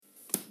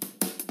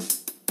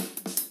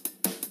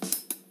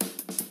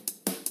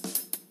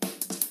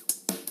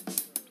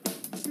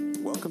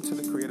Welcome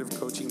to the Creative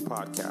Coaching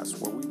Podcast,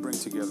 where we bring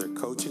together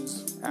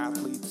coaches,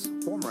 athletes,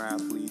 former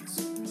athletes,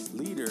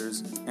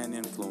 leaders, and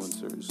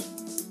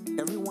influencers.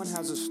 Everyone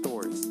has a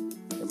story,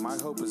 and my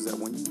hope is that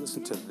when you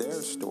listen to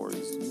their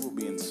stories, you will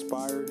be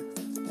inspired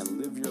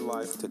and live your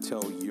life to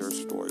tell your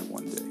story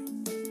one day.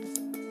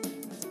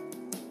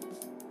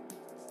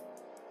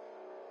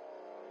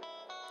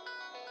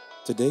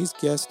 Today's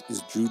guest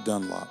is Drew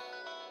Dunlop.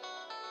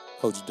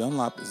 Coach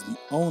Dunlop is the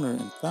owner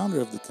and founder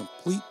of the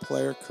Complete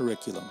Player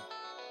Curriculum.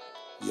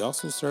 He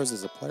also serves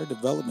as a player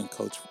development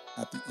coach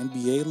at the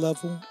NBA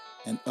level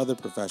and other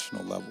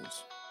professional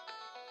levels.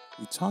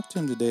 We talked to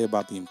him today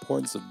about the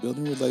importance of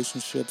building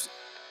relationships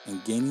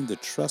and gaining the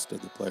trust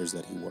of the players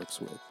that he works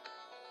with.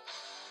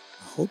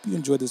 I hope you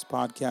enjoy this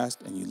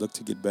podcast and you look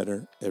to get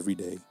better every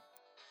day.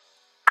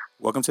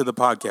 Welcome to the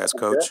podcast,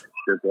 Coach.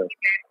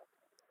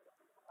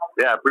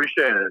 Yeah,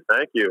 appreciate it.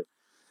 Thank you.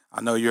 I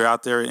know you're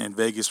out there in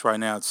Vegas right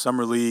now at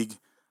Summer League,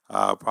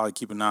 probably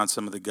keeping an eye on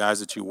some of the guys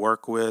that you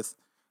work with,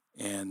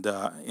 and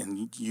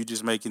you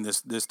just making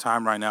this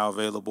time right now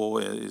available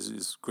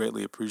is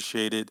greatly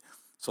appreciated.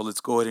 So let's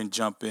go ahead and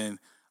jump in,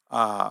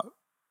 kind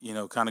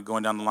of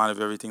going down the line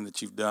of everything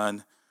that you've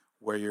done,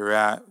 where you're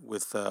at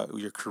with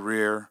your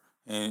career,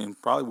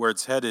 and probably where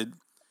it's headed.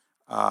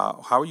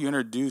 How were you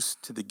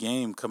introduced to the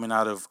game coming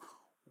out of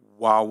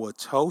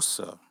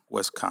Wauwatosa,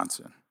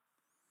 Wisconsin?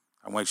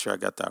 I'll make sure I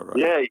got that right.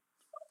 Yeah.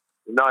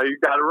 No, you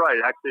got it right.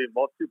 Actually,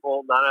 most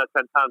people 9 out of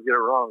 10 times get it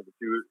wrong, but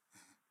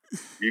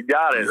you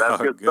got it.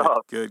 That's good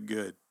stuff.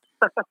 Good.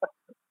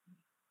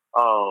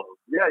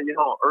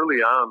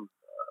 Early on,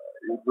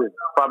 it was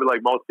probably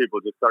like most people,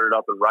 just started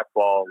up in rec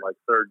ball, like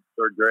third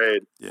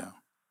grade. Yeah.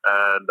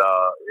 And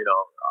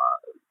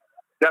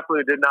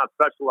definitely did not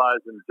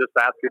specialize in just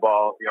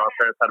basketball. You know, our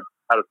parents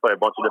had us play a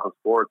bunch of different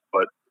sports,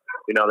 but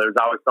there's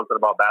always something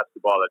about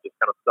basketball that just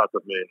kind of stuck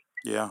with me.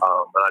 Yeah.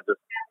 And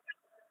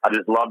I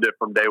just loved it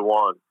from day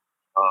one.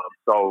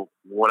 So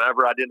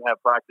whenever I didn't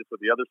have practice with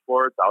the other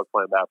sports, I was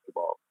playing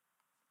basketball.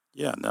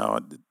 Yeah, no,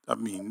 I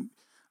mean,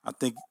 I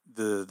think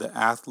the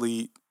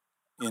athlete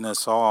in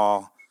us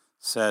all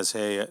says,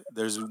 hey,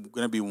 there's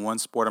going to be one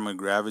sport I'm going to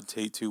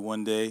gravitate to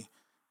one day,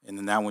 and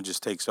then that one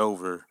just takes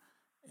over,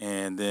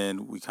 and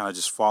then we kind of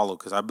just follow.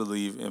 Because I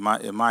believe, in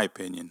my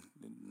opinion,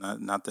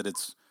 not that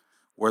it's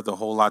worth a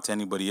whole lot to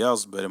anybody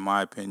else, but in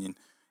my opinion,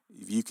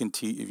 if you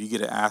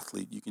get an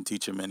athlete, you can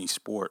teach them any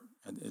sport,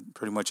 and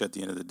pretty much at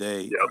the end of the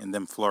day, Yep. and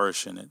then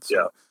flourish in it.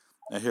 So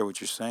I hear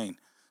what you're saying.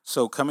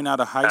 So coming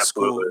out of high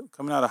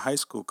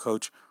school,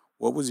 Coach,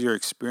 what was your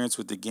experience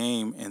with the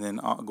game, and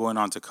then going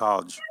on to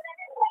college?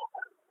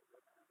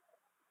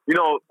 I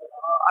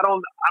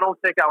don't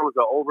think I was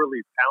an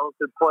overly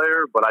talented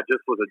player, but I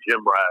just was a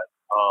gym rat.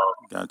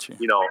 Gotcha.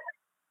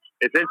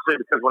 It's interesting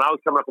because when I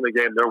was coming up in the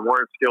game, there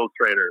weren't skilled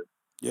trainers.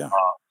 Yeah.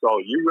 So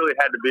you really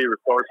had to be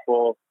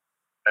resourceful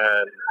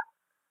and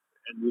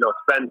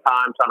spend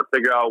time trying to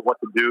figure out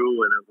what to do,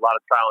 and there's a lot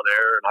of trial and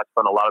error. And I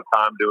spent a lot of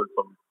time doing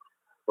some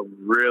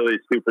really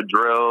stupid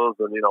drills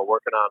and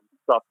working on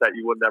stuff that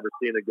you would never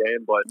see in a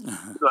game. But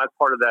that's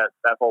part of that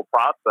whole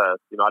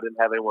process. I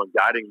didn't have anyone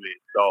guiding me,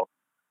 so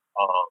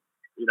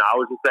I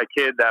was just that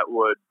kid that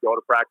would go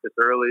to practice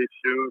early,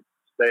 shoot,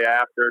 stay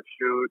after,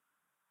 shoot,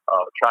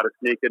 try to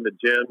sneak into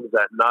gyms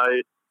at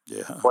night,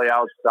 play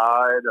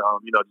outside.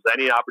 Just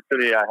any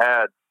opportunity I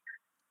had,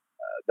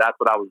 that's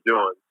what I was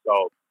doing.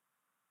 So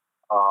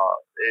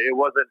it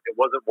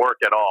wasn't work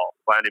at all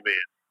by any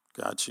means.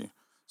 Got you.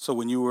 So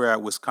when you were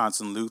at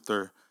Wisconsin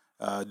Luther,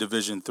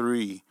 Division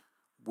III,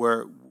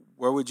 where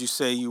would you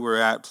say you were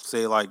at?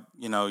 Say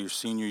your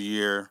senior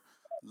year,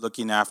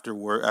 looking after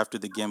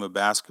the game of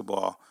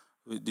basketball.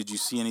 Did you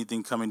see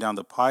anything coming down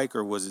the pike,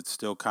 or was it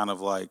still kind of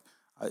like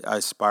I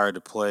aspired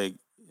to play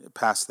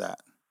past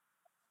that?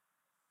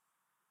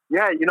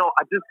 Yeah, I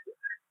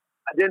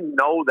didn't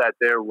know that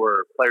there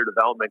were player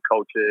development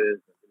coaches,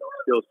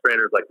 skills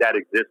trainers like that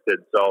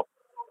existed. So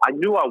I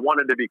knew I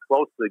wanted to be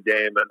close to the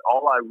game, and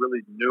all I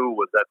really knew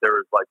was that there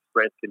was like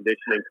strength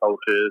conditioning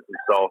coaches. And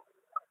so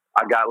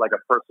I got like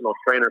a personal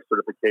trainer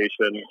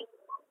certification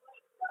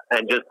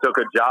and just took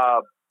a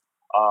job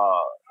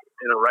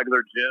in a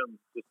regular gym,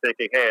 just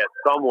thinking, hey, at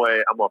some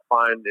way I'm going to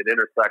find an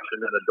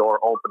intersection and a door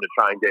open to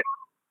try and get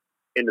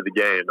into the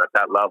game at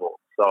that level.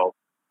 So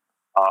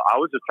I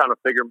was just trying to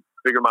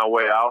figure my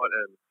way out,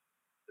 and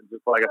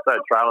just like I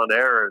said, trial and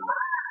error, and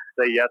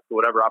say yes to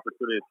whatever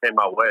opportunities came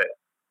my way.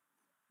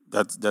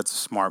 That's a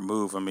smart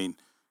move. I mean,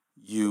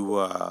 you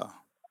I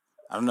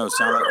don't know,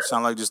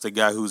 sound like just a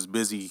guy who's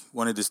busy,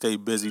 wanted to stay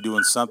busy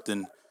doing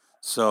something,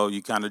 so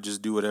you kind of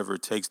just do whatever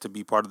it takes to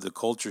be part of the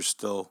culture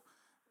still.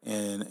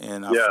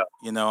 And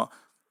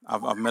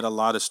I've met a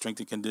lot of strength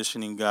and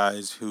conditioning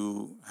guys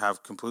who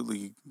have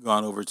completely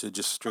gone over to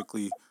just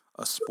strictly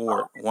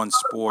one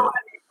sport,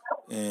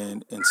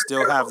 and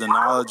still have the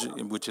knowledge,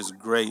 which is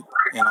great.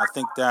 And I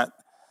think that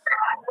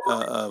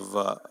of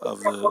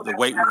the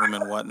weight room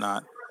and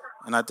whatnot,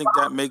 and I think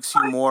that makes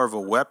you more of a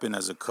weapon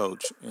as a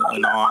coach,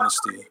 in all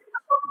honesty,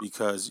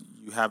 because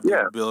you have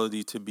the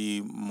ability to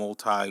be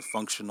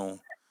multifunctional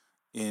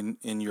in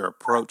your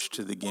approach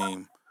to the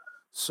game.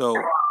 So,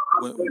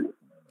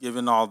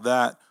 given all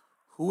that,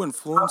 who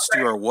influenced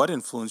you, or what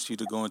influenced you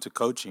to go into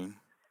coaching?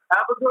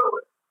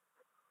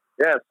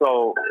 Yeah,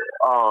 so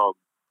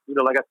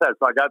like I said,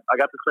 so I got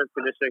the strength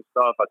conditioning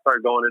stuff. I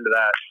started going into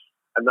that,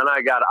 and then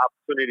I got an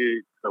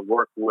opportunity to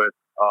work with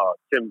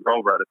Tim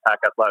Grover at Attack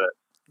Athletics.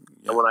 And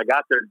Yeah, when I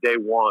got there day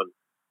one,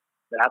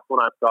 that's when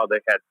I saw they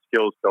had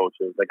skills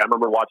coaches. Like I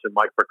remember watching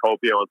Mike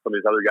Procopio and some of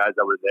these other guys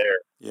that were there,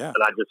 yeah,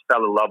 and I just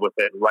fell in love with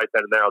it. And right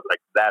then and there, I was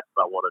like, "That's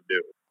what I want to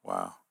do."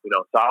 wow,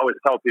 So I always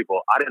tell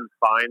people, I didn't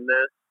find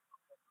this.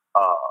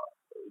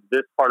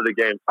 This part of the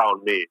game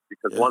found me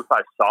because yeah, once I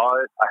saw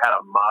it, I had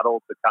a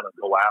model to kind of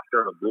go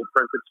after and a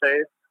blueprint to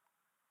chase.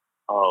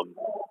 Um,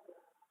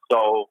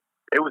 so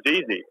it was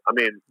easy. I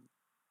mean,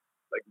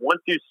 like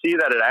once you see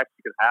that it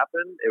actually can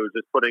happen, it was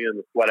just putting in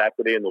the sweat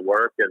equity and the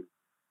work and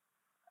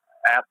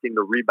asking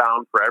to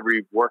rebound for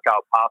every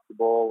workout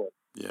possible.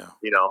 yeah.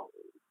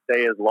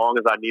 Stay as long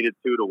as I needed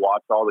to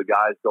watch all the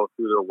guys go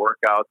through their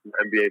workouts and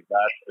NBA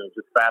vets. It was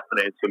just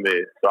fascinating to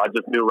me. So I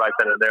just knew right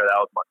then and there that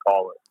was my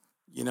calling.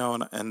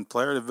 And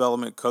player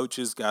development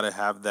coaches got to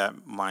have that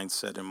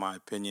mindset, in my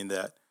opinion,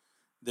 that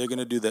they're going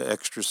to do the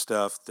extra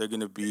stuff. They're going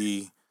to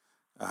be,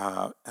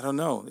 I don't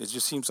know. It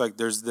just seems like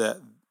there's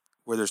that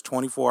where there's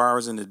 24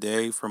 hours in a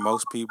day for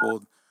most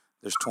people,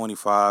 there's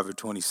 25 or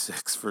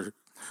 26 for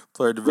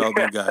player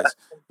development guys,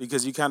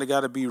 because you kind of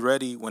got to be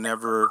ready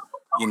whenever,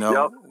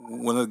 Yep.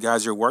 one of the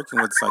guys you're working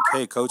with, it's like,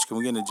 hey, coach, can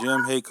we get in the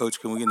gym? Hey, coach,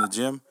 can we get in the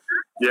gym? And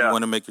you Yeah.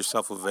 want to make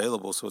yourself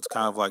available. So it's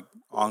kind of like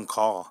on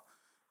call.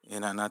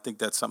 And I think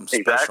that's something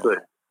special. Exactly.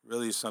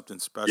 Really something Yeah.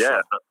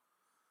 special.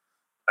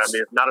 I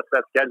mean, it's not a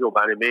set schedule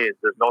by any means.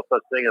 There's no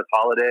such thing as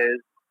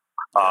holidays,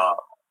 Yeah. uh,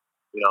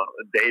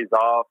 days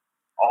off,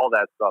 all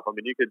that stuff. I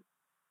mean, you could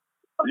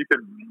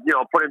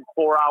put in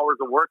 4 hours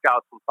of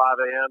workouts from 5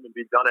 a.m. and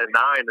be done at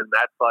 9, and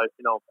that's like,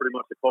 pretty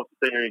much the closest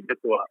thing you can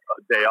get to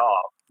a day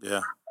off.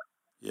 Yeah.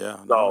 Yeah.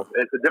 So No.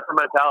 it's a different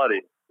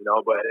mentality,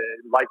 but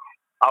like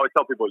I always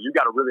tell people, you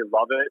got to really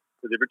love it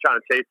because if you're trying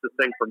to chase this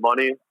thing for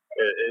money,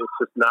 it's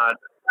just not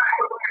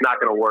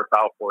going to work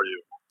out for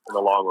you in the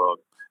long run.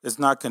 It's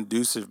not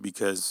conducive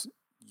because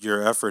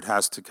your effort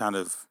has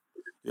to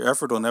your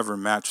effort will never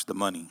match the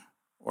money,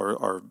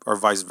 or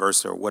vice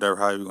versa, or whatever,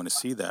 however you want to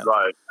see that.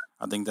 Right.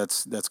 I think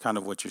that's kind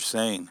of what you're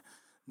saying.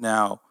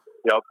 Now,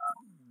 Yep.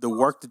 the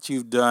work that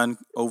you've done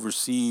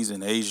overseas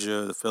in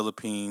Asia, the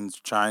Philippines,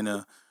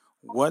 China,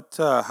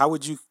 how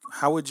would you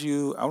I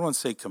don't want to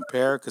say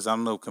compare, because I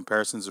don't know if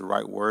comparisons are the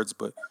right words,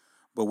 but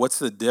what's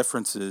the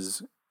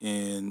differences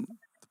in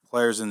the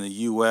players in the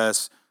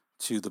US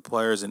to the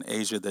players in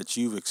Asia that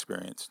you've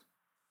experienced?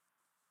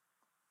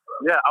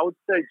 Yeah, I would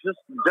say just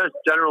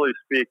generally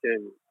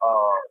speaking,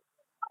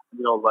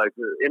 like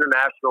the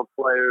international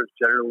players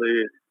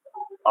generally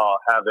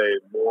have a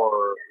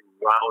more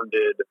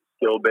rounded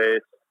skill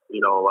base.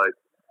 Like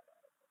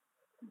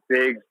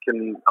bigs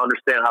can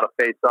understand how to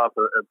face up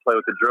and play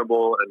with the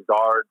dribble, and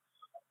guards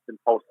can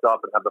post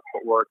up and have the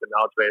footwork and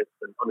knowledge base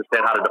and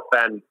understand how to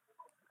defend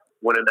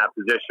when in that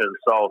position.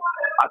 So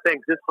I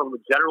think just from a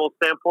general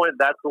standpoint,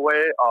 that's the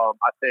way.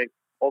 I think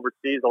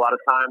overseas, a lot of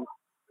times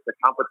the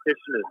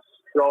competition is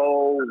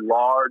so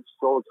large,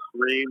 so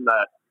extreme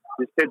that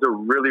these kids are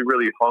really,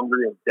 really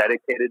hungry and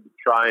dedicated to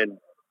try and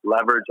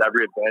leverage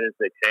every advantage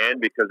they can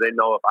because they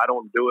know if I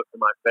don't do it for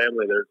my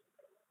family, there's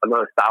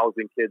another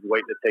 1,000 kids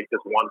waiting to take this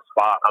one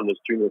spot on this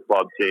junior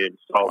club team.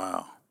 So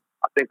Wow.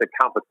 I think the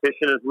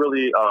competition is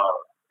really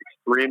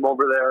extreme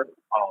over there.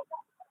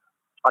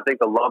 I think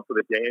the love for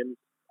the game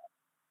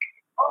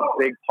a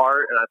big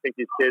part, and I think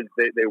these kids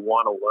they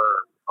want to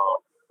learn.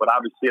 But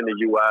obviously, in the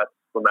U.S.,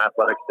 from an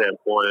athletic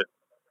standpoint,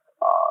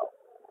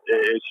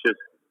 it's just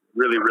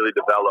really, really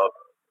developed,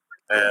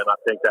 Yeah. and I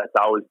think that's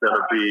always going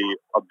to be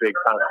a big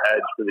kind of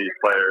edge for these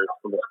players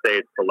from the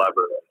states to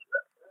leverage.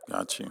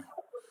 Got you.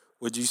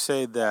 Would you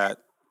say that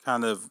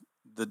kind of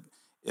the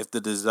if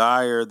the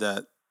desire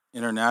that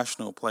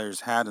international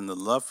players had and the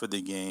love for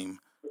the game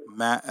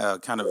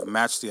kind of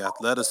matched the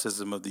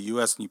athleticism of the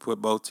U.S. and you put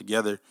both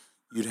together,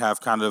 you'd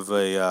have kind of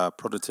a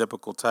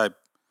prototypical type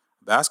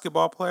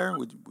basketball player?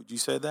 Would you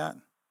say that?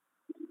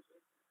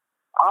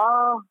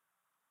 Uh,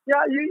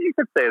 yeah, you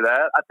could say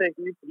that. I think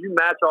you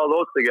match all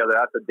those together.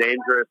 That's a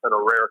dangerous and a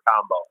rare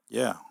combo.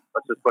 Yeah,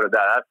 Let's just put it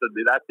that.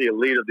 That's the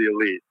elite of the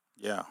elite.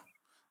 yeah.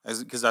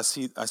 Because I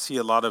see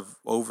a lot of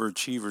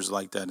overachievers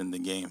like that in the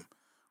game,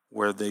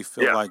 where they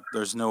feel Yeah, like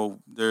there's no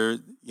there.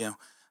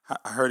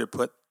 I heard it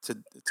put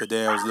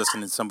today. I was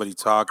listening to somebody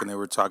talk, and they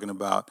were talking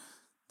about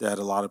that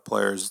a lot of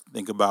players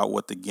think about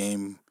what the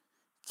game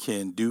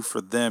can do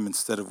for them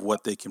instead of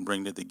what they can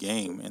bring to the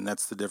game, and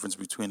that's the difference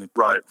between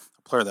right.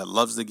 a player that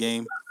loves the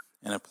game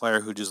and a player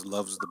who just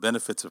loves the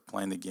benefits of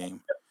playing the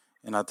game.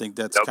 And I think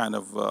that's Yep. kind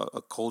of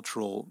a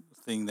cultural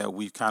thing that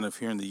we kind of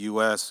here in the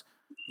U.S.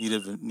 need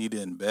to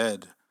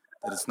embed.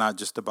 That it's not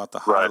just about the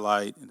Right.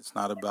 highlight, and it's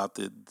not about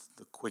the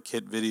quick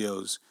hit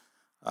videos.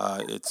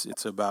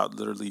 It's about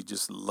literally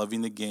just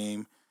loving the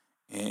game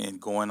and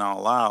going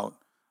all out.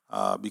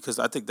 Because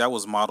I think that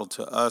was modeled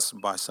to us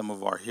by some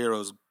of our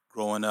heroes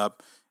growing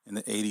up in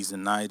the 80s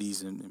and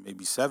 90s and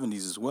maybe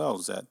 70s as well,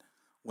 is that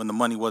when the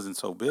money wasn't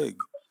so big,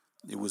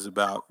 it was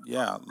about,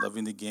 yeah,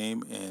 loving the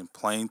game and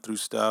playing through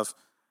stuff.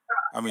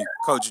 I mean,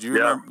 Coach, do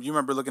Yeah, you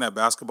remember looking at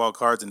basketball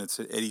cards and it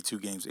said 82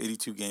 games,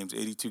 82 games,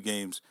 82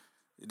 games.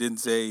 It didn't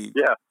say,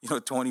 yeah,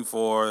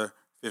 24,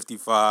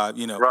 55,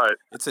 right,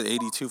 it said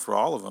 82 for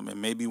all of them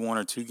and maybe one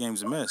or two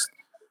games missed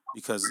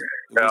because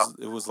yeah,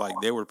 it was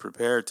like they were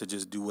prepared to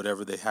just do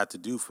whatever they had to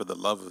do for the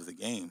love of the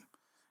game.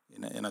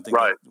 And I think that's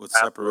right, what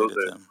separated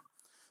absolutely. them.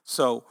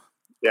 So,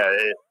 Yeah,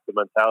 the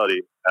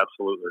mentality,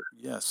 absolutely.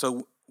 yeah.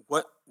 So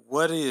what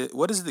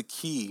is the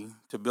key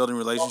to building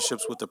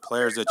relationships with the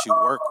players that you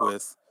work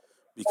with?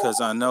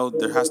 Because I know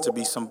there has to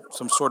be some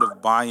sort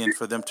of buy-in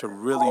for them to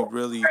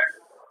really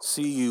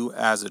see you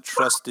as a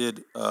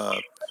trusted.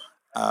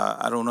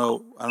 I don't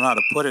know how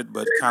to put it,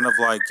 but kind of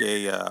like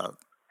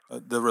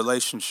the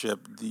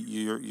relationship.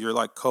 You're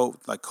like co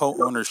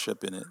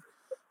ownership in it.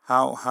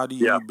 How do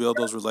Yeah, you build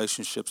those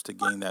relationships to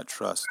gain that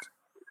trust?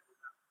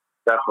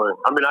 definitely.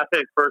 I mean, I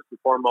think first and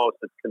foremost,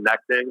 it's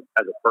connecting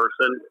as a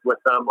person with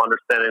them,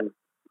 understanding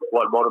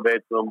what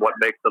motivates them, what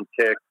makes them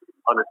tick,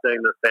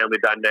 understanding their family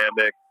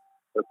dynamic,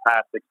 their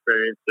past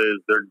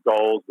experiences, their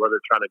goals, where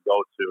they're trying to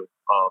go to.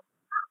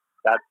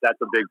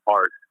 That's a big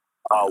part.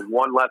 Yeah.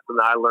 One lesson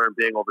that I learned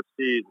being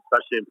overseas,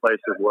 especially in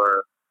places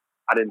where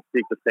I didn't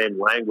speak the same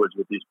language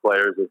with these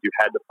players, is you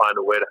had to find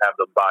a way to have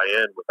them buy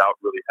in without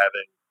really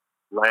having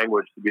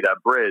language to be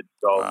that bridge.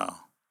 So Wow.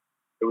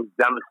 it was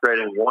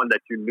demonstrating, one,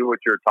 that you knew what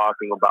you were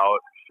talking about,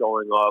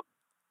 showing up,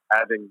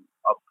 having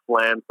a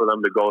plan for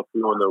them to go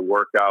through in their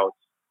workouts.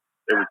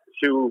 It was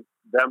two,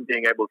 them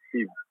being able to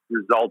see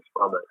results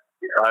from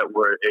it, right?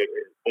 Where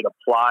it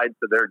applied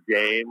to their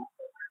game.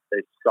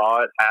 They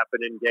saw it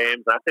happen in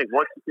games. And I think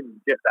once you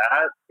can get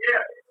that,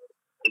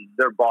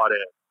 they're bought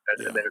in,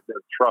 and Yeah. their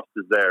trust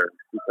is there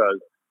because,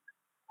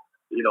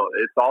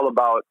 it's all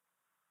about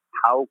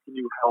how can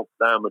you help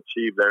them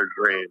achieve their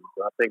dreams.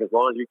 And I think as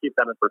long as you keep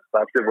that in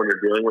perspective when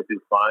you're dealing with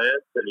these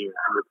clients and your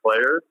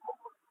players,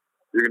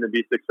 you're going to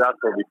be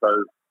successful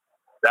because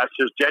that's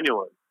just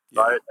genuine,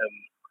 Yeah. right?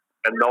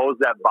 And those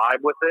that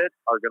vibe with it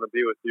are going to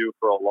be with you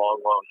for a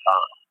long, long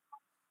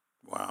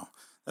time. Wow,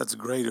 that's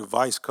great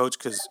advice, Coach.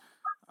 Because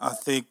I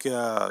think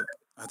I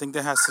think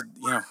that has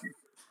to,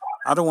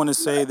 I don't want to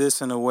say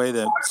this in a way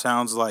that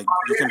sounds like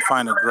you can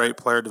find a great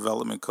player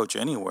development coach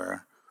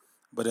anywhere,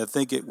 but I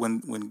think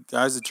when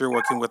guys that you're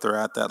working with are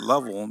at that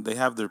level, they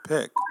have their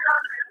pick,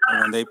 and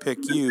when they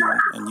pick you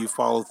and you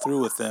follow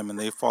through with them and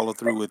they follow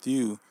through with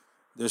you,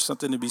 there's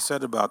something to be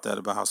said about that,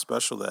 about how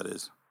special that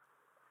is.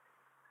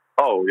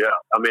 Oh yeah,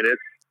 I mean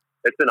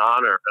it's an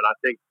honor, and I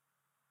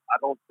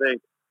don't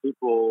think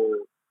people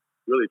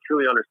really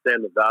truly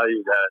understand the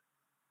value that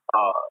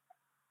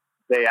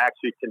they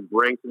actually can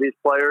bring to these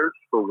players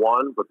for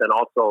one, but then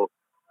also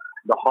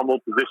the humble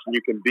position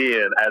you can be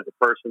in as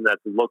a person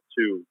that's looked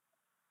to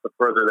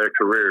further their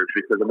careers.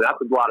 Because I mean that's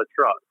a lot of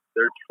trust.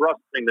 They're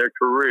trusting their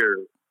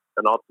careers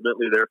and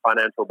ultimately their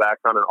financial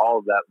background and all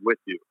of that with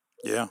you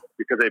Yeah,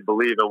 because they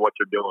believe in what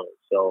you're doing.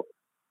 So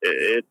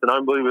yeah, it's an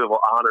unbelievable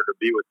honor to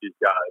be with these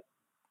guys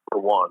for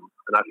one.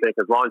 And I think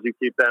as long as you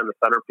keep that in the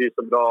centerpiece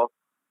of it all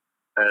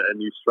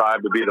and you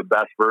strive to be the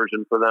best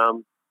version for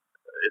them,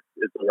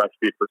 it's a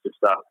recipe for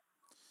success.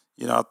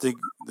 I think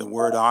the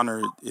word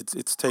honor,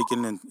 it's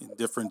taken in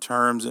different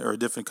terms or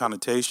different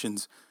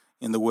connotations.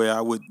 In the way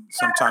I would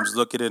sometimes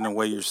look at it, and the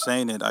way you're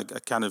saying it, I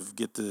kind of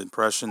get the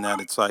impression that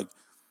it's like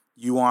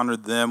you honor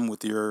them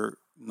with your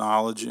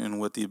knowledge and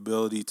with the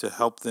ability to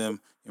help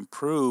them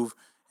improve,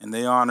 and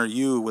they honor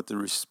you with the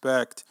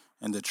respect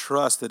and the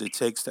trust that it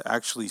takes to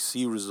actually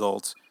see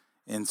results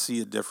and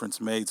see a difference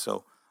made.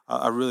 So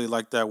I really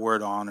like that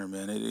word honor,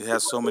 man. It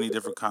has so many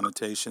different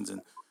connotations,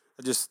 and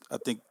I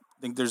think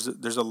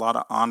there's a lot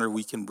of honor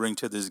we can bring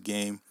to this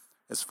game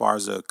as far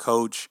as a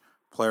coach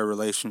player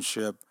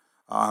relationship,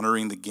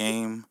 honoring the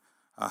game,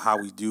 how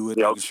we do it,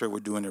 Yep. making sure we're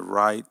doing it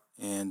right,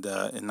 and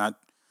not,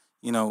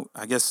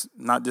 I guess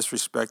not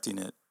disrespecting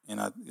it.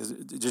 And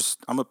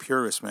I'm a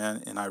purist,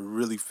 man, and I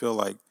really feel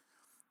like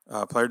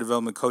player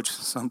development coaches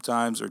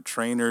sometimes or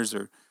trainers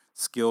or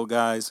skill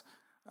guys.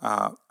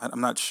 I'm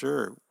not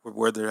sure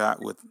where they're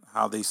at with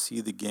how they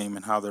see the game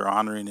and how they're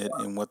honoring it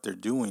and what they're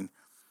doing.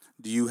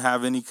 Do you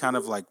have any kind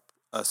of like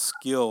a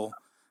skill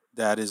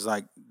that is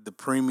like the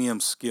premium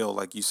skill,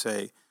 like you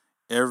say,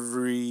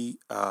 every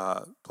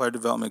player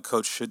development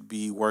coach should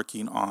be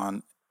working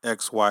on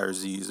X, Y, or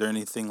Z? Is there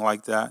anything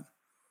like that?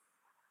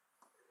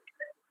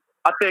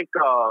 I think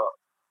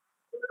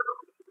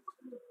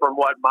from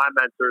what my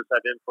mentors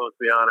had influenced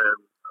me on and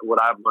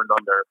what I've learned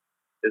under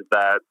is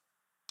that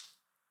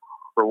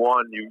for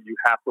one, you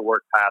have to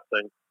work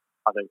passing.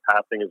 I think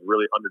passing is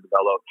really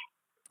underdeveloped.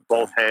 Okay,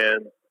 Both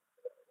hands,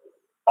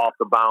 off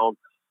the bounce,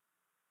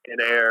 in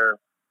air,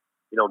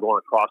 going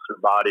across your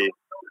body,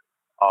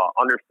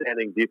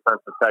 understanding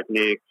defensive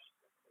techniques,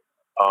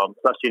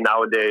 especially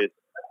nowadays,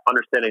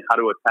 understanding how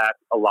to attack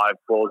a live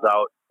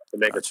closeout to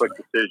make a got you. quick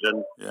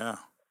decision. Yeah,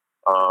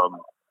 Um,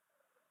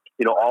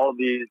 all of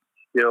these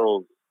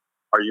skills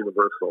are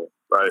universal.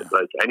 right? Yeah.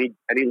 Like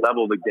any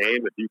level of the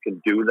game, if you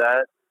can do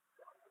that,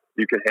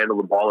 you can handle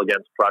the ball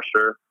against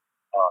pressure.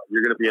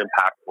 You're going to be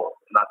impactful.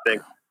 And I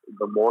think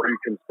the more you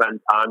can spend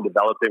time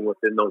developing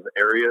within those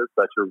areas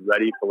that you're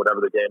ready for whatever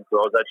the game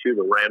throws at you,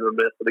 the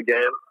randomness of the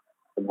game,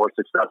 the more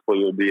successful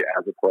you'll be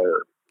as a player.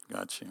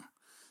 Got you.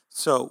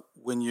 So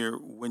when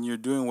you're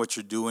doing what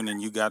you're doing,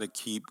 and you got to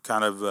keep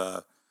kind of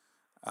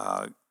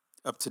uh,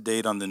 up to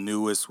date on the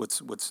newest,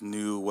 what's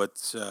new,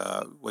 what's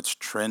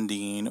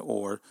trending,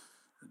 or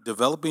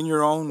developing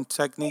your own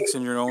techniques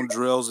and your own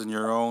drills and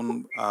your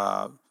own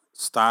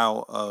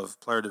style of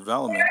player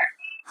development.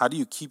 How do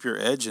you keep your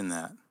edge in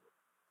that?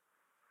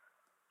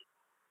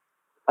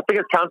 I think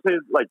it's constantly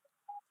like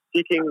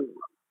seeking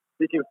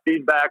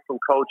feedback from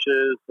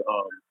coaches,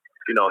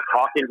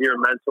 talking to your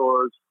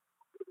mentors,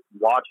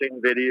 watching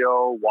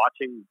video,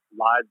 watching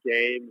live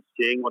games,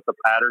 seeing what the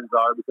patterns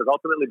are, because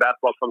ultimately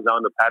basketball comes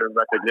down to pattern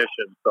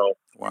recognition. So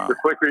Wow. the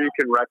quicker you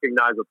can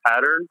recognize a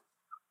pattern,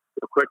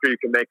 the quicker you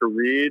can make a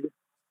read,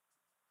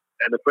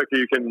 and the quicker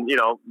you can,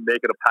 make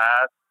it a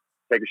pass,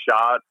 take a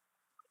shot,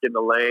 get in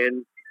the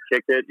lane,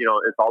 kick it.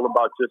 It's all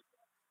about just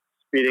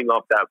speeding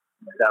up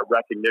that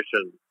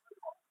recognition.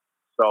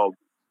 So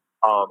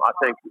I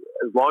think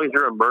as long as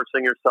you're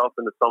immersing yourself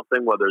into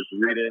something, whether it's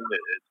reading,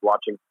 it's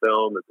watching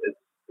film, it's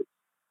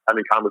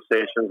having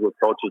conversations with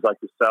coaches like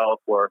yourself,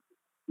 where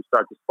you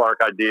start to spark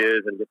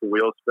ideas and get the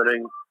wheels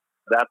spinning,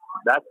 that's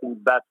the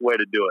best way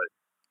to do it.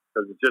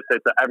 Because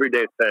it's an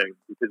everyday thing,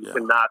 because you Yeah.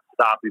 cannot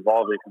stop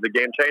evolving, because the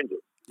game changes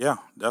Yeah,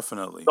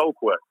 definitely. so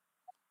quick.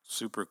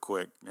 Super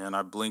quick, man.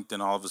 I blinked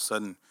and all of a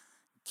sudden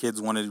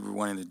kids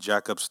wanting to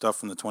jack up stuff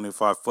from the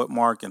 25-foot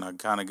mark, and I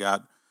kind of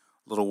got a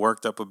little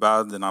worked up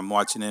about it. Then I'm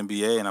watching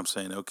NBA, and I'm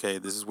saying, okay,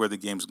 this is where the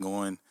game's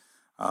going.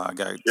 I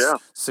got Yeah.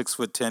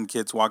 6'10"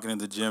 kids walking in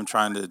the gym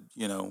trying to,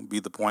 be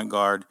the point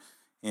guard,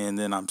 and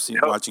then I'm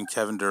Yep. watching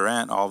Kevin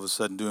Durant all of a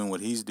sudden doing what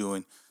he's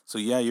doing. So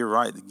yeah, you're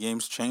right. The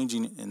game's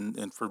changing,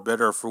 and for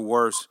better or for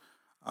worse,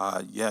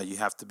 yeah, you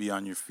have to be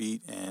on your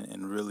feet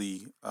and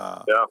really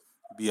Yeah.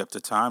 be up to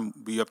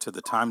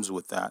the times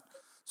with that.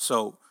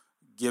 So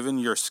given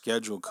your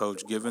schedule,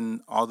 coach,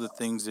 given all the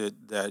things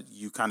that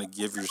you kind of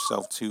give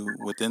yourself to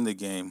within the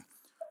game,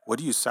 what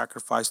do you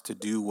sacrifice to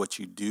do what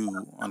you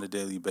do on a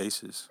daily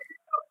basis?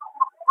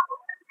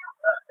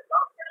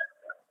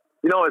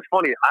 It's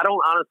funny. I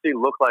don't honestly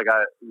look at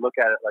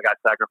it like I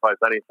sacrifice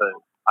anything.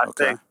 I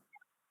Okay. think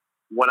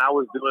when I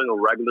was doing a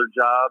regular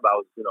job, I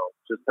was,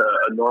 just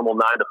a normal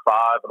 9 to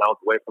 5, and I was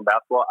away from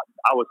basketball.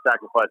 I was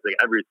sacrificing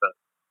everything.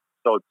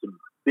 So to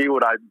be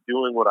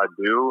doing what I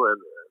do and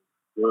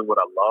doing what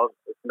I love,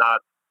 it's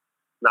not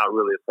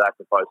really a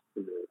sacrifice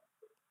to me.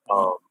 Well,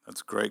 Um,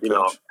 that's great, you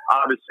know, coach.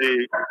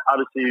 obviously,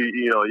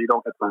 you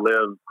don't get to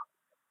live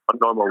a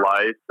normal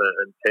life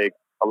and take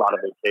a lot of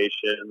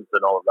vacations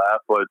and all of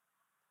that, but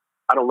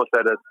I don't look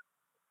at it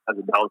as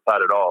a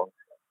downside at all,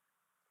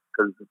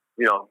 because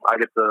I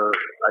get to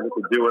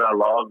do what I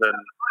love, and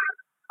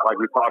like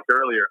we talked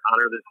earlier,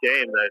 honor this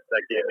game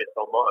that gave me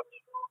so much.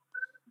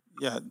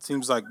 Yeah, it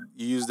seems like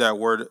you use that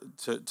word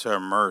to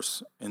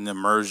immerse in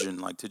immersion,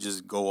 like to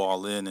just go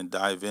all in and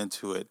dive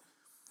into it.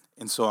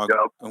 And so, Yep.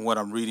 and what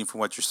I'm reading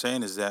from what you're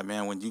saying is that,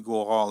 man, when you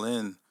go all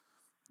in,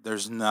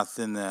 there's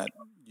nothing that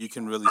you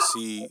can really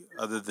see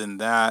other than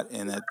that,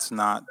 and it's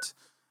not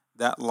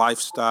that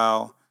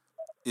lifestyle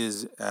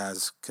is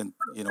as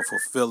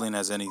fulfilling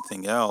as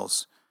anything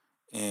else,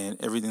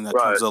 and everything that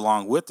Right. comes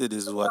along with it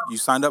is what you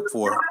signed up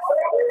for.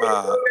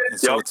 And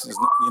so Yep.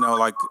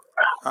 like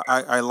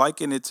I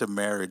liken it to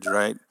marriage,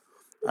 right?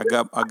 I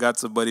got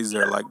some buddies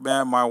that are like,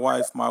 man, my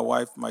wife,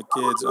 my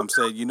kids. I'm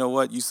saying, you know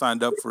what? You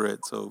signed up for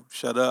it, so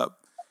shut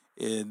up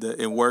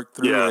and work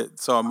through Yeah. it.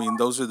 So I mean,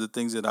 those are the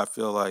things that I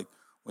feel like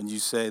when you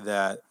say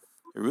that,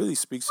 it really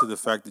speaks to the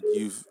fact that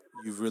you've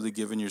really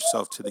given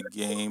yourself to the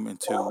game and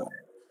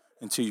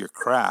to your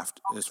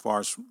craft as far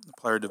as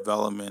player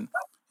development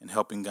and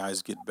helping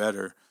guys get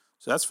better.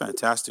 So that's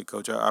fantastic,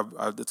 Coach.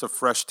 It's a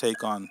fresh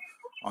take on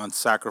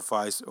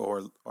sacrifice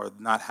or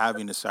not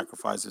having to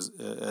sacrifice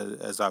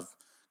as I've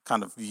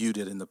kind of viewed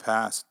it in the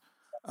past.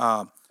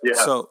 Um, Yeah.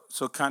 so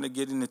kind of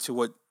getting into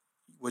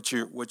what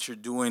you're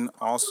doing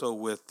also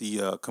with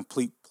the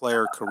complete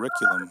player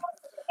curriculum.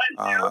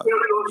 Uh,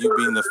 you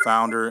being the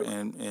founder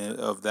and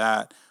of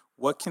that,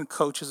 what can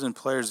coaches and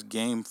players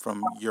gain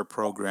from your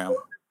program?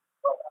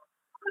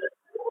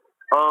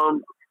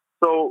 Um.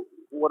 So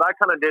what I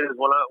kind of did is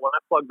when I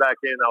plugged back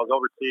in, I was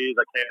overseas.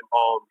 I came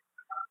home.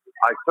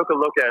 I took a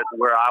look at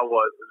where I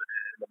was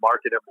in the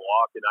market in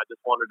Milwaukee, and I just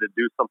wanted to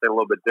do something a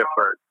little bit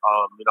different.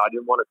 I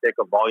didn't want to take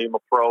a volume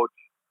approach.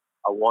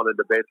 I wanted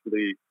to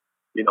basically,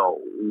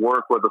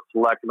 work with a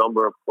select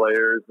number of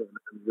players and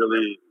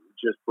really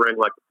just bring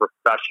like a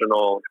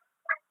professional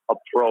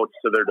approach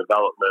to their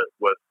development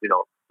with,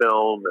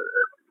 film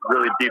and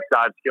really deep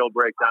dive skill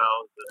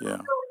breakdowns, and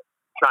Yeah.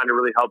 trying to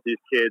really help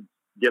these kids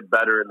get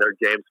better in their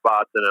game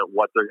spots and at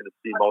what they're going to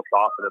see most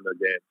often in their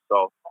game.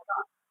 So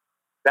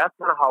that's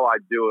kind of how I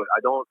do it. I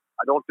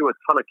don't do a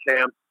ton of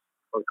camps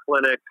or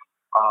clinics.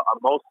 I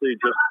mostly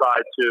just try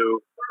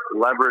to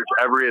leverage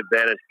every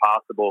advantage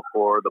possible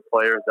for the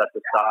players that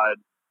decide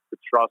to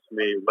trust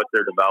me with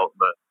their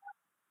development.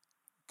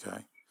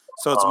 Okay.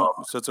 So it's Um,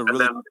 so it's a and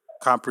really then,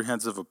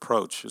 comprehensive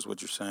approach, is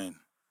what you're saying.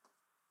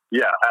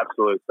 yeah,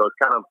 absolutely. So it's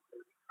kind of,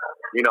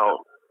 you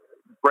know,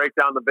 break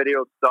down the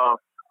video stuff,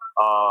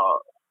 uh,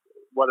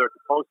 whether it's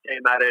a post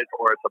game edit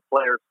or it's a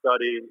player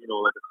study,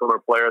 like a similar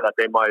player that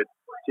they might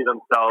see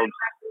themselves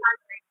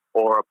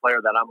or a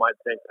player that I might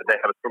think that they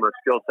have a similar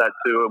skill set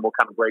to, and we'll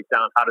kind of break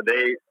down how do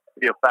they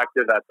be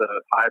effective at the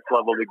highest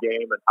level of the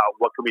game, and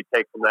what can we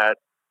take from that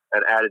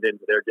and add it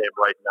into their game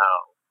right now.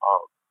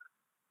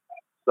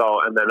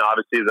 And then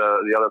obviously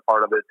the other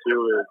part of it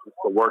too is just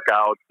the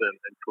workouts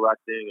and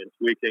correcting and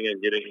tweaking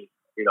and getting,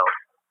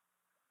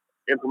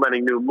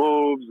 implementing new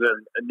moves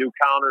and new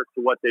counters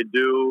to what they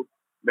do,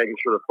 making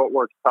sure the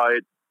footwork's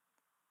tight,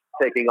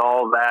 taking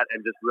all of that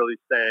and just really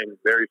staying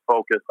very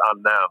focused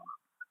on them.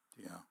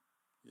 Yeah.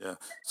 Yeah.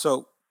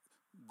 So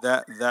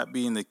that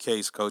being the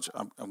case, Coach,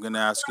 I'm going to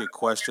ask you a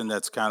question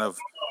that's kind of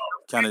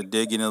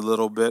digging a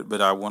little bit,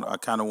 but I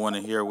kind of want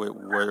to hear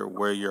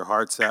where your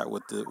heart's at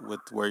with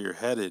where you're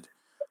headed.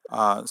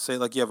 Say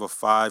like you have a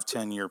 5,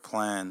 10 year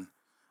plan.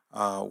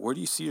 Where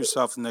do you see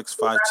yourself the next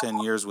 5, 10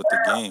 years with the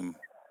game?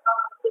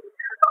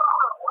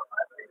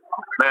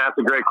 Man, that's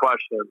a great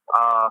question.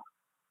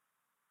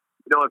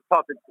 It's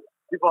tough.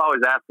 People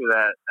always ask me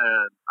that,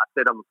 and I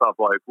say to myself,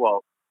 like,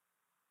 well,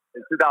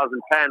 in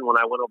 2010, when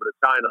I went over to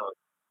China,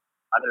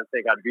 I didn't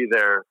think I'd be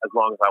there as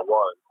long as I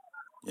was.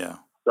 Yeah.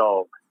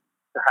 So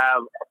to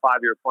have a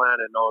 5-year plan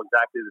and know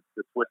exactly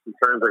the twists and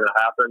turns are going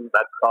to happen,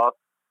 that's tough.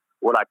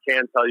 What I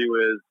can tell you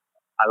is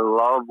I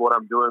love what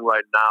I'm doing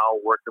right now,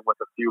 working with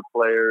a few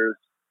players.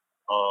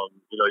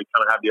 You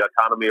kind of have the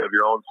autonomy of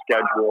your own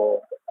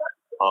schedule.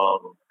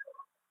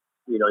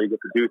 You get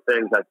to do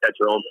things at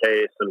your own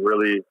pace and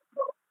really,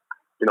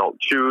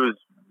 choose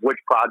which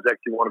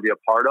projects you want to be a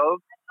part of.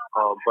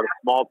 But a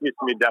small piece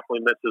of me definitely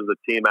misses the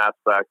team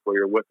aspect where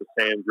you're with the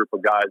same group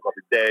of guys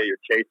every day. You're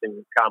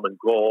chasing a common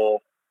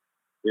goal.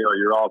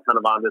 You're all kind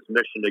of on this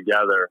mission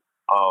together.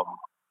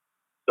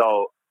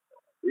 So,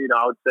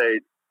 I would say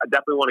I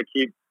definitely want to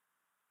keep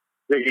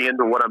digging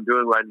into what I'm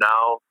doing right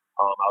now.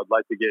 I would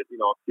like to get,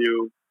 a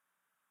few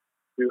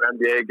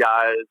NBA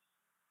guys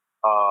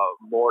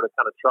more to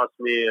kind of trust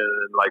me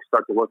and like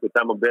start to work with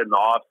them a bit in the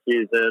off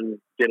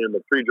season, get in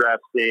the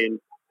pre-draft scene.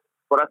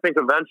 But I think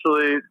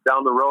eventually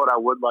down the road, I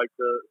would like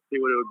to see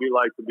what it would be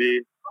like to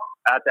be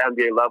at the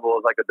NBA level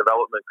as like a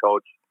development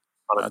coach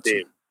on a Gotcha.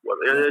 team.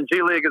 Yeah. In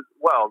G League as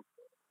well,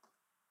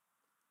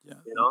 Yeah.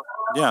 you know?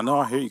 Yeah. No,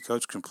 I hear you,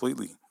 Coach,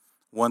 completely.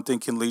 One thing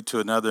can lead to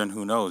another, and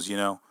who knows?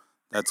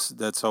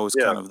 That's always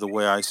Yeah. kind of the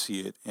way I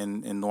see it.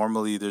 And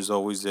normally there's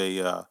always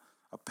a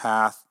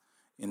path,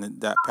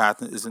 and that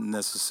path isn't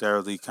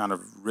necessarily kind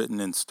of written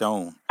in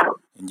stone,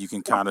 and you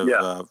can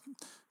Yeah.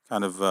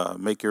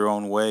 make your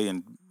own way,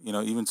 and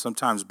even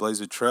sometimes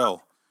blaze a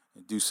trail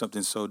and do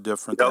something so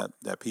different Yep.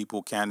 that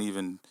people can't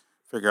even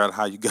figure out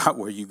how you got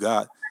where you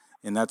got,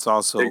 and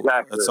Exactly.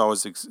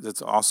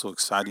 that's also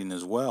exciting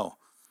as well.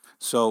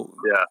 So,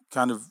 Yeah.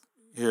 kind of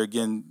here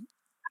again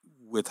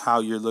with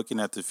how you're looking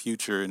at the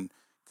future and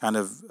kind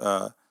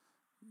of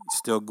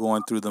still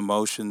going through the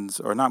motions,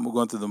 or not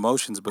going through the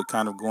motions, but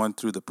kind of going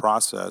through the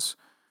process.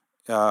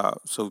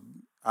 So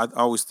I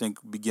always think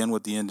begin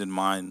with the end in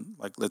mind.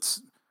 Like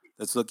let's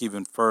look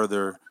even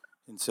further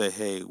and say,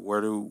 hey, where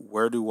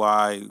do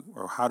I,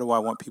 or how do I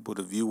want people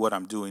to view what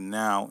I'm doing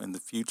now in the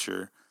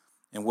future,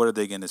 and what are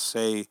they going to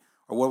say,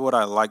 or what would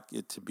I like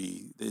it to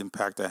be, the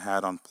impact I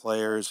had on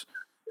players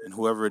and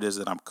whoever it is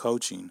that I'm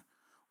coaching.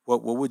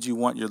 What would you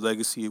want your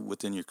legacy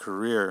within your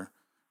career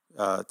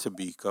to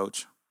be,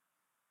 Coach?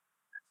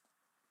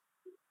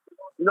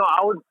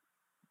 I would.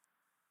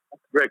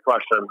 Great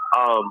question.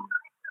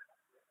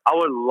 I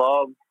would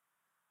love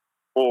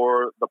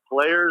for the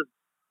players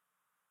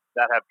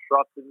that have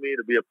trusted me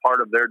to be a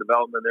part of their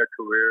development, their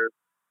career,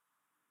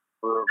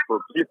 for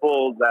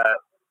people that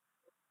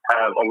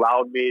have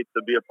allowed me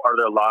to be a part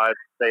of their lives,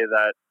 say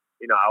that,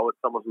 I was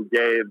someone who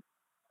gave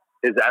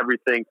his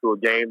everything to a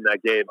game that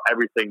gave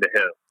everything to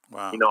him.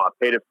 Wow. I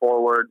paid it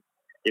forward.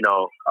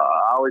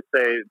 I always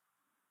say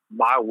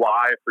my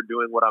why for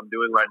doing what I'm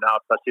doing right now,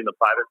 especially in the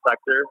private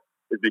sector,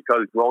 is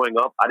because growing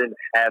up, I didn't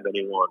have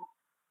anyone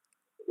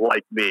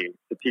like me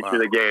to teach me Wow.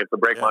 the game, to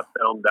break my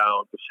Yeah. film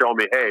down, to show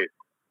me, hey,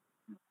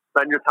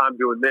 spend your time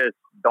doing this,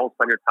 don't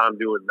spend your time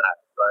doing that,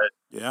 right?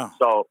 Yeah.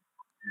 So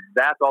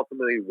that's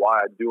ultimately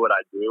why I do what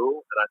I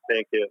do. And I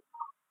think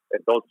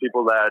if those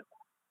people that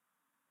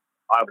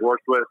I've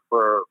worked with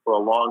for a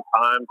long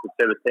time could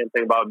say the same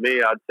thing about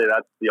me, I'd say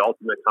that's the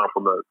ultimate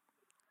compliment.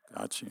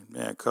 Got you.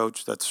 Man,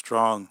 Coach, that's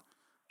strong.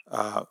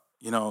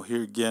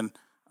 Here again,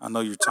 I know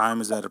your time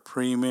is at a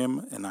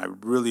premium, and I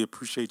really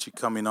appreciate you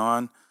coming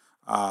on.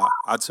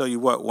 I'll tell you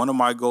what, one of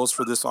my goals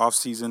for this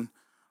offseason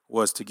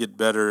was to get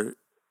better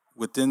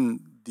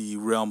within the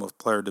realm of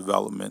player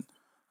development.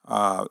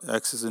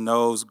 X's and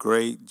O's,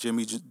 great.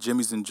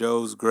 Jimmy's and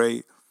Joe's,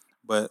 great.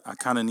 But I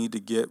kind of need to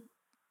get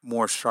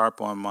more sharp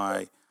on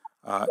my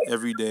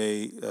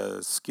everyday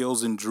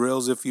skills and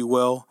drills, if you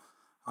will.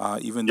 Yeah.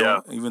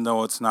 Even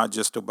though it's not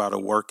just about a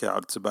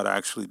workout, it's about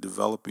actually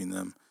developing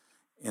them.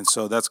 And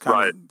so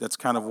Right. that's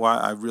kind of why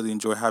I really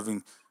enjoy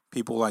having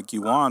people like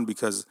you on,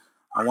 because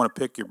I want to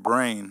pick your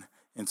brain,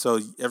 and so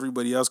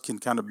everybody else can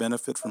kind of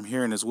benefit from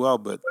hearing as well.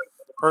 But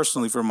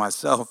personally, for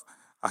myself,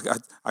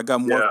 I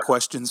got more Yeah.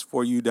 questions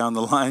for you down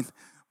the line.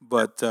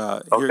 But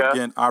here Okay.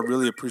 again, I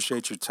really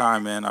appreciate your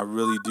time, man. I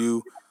really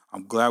do.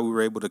 I'm glad we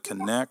were able to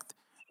connect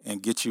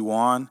and get you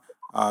on,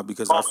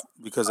 because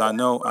I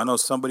know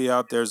somebody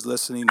out there is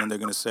listening, and they're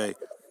going to say,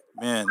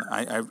 man,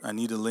 I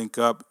need to link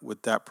up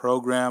with that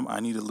program. I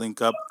need to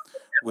link up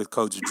with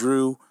Coach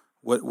Drew,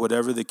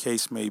 whatever the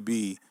case may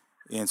be.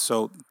 And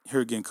so here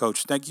again,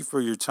 Coach, thank you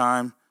for your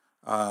time.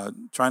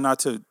 Try not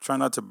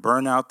to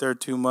burn out there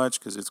too much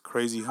because it's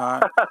crazy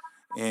hot,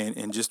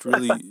 and just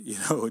really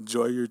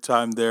enjoy your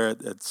time there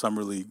at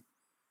Summer League.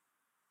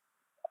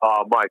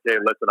 Mike, hey,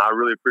 listen, I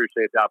really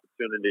appreciate the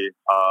opportunity.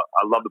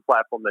 I love the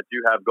platform that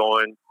you have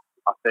going.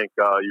 I think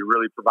you're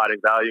really providing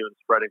value and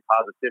spreading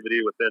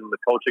positivity within the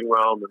coaching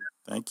realm,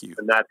 Thank you.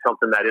 and that's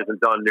something that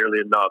isn't done nearly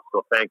enough.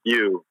 So thank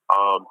you.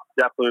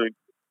 Definitely,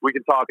 we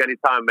can talk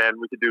anytime, man.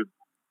 We could do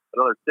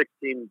another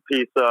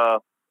 16-piece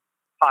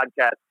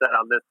podcast set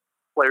on this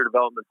player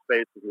development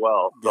space as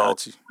well. So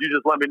Got you. you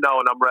just let me know,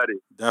 and I'm ready.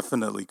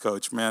 Definitely,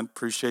 Coach. Man,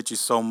 appreciate you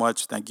so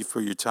much. Thank you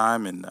for your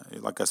time, and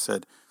like I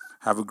said,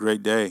 have a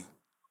great day.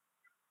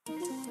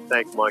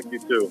 Thanks, Mike. You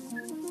too.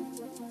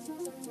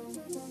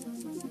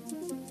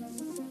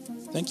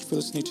 Thank you for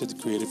listening to the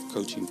Creative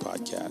Coaching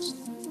Podcast.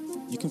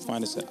 You can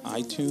find us at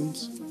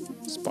iTunes,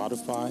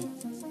 Spotify,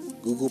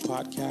 Google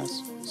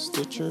Podcasts,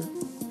 Stitcher,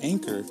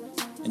 Anchor,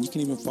 and you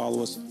can even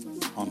follow us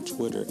on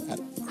Twitter at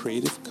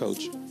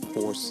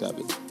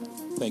CreativeCoach47.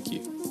 Thank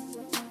you.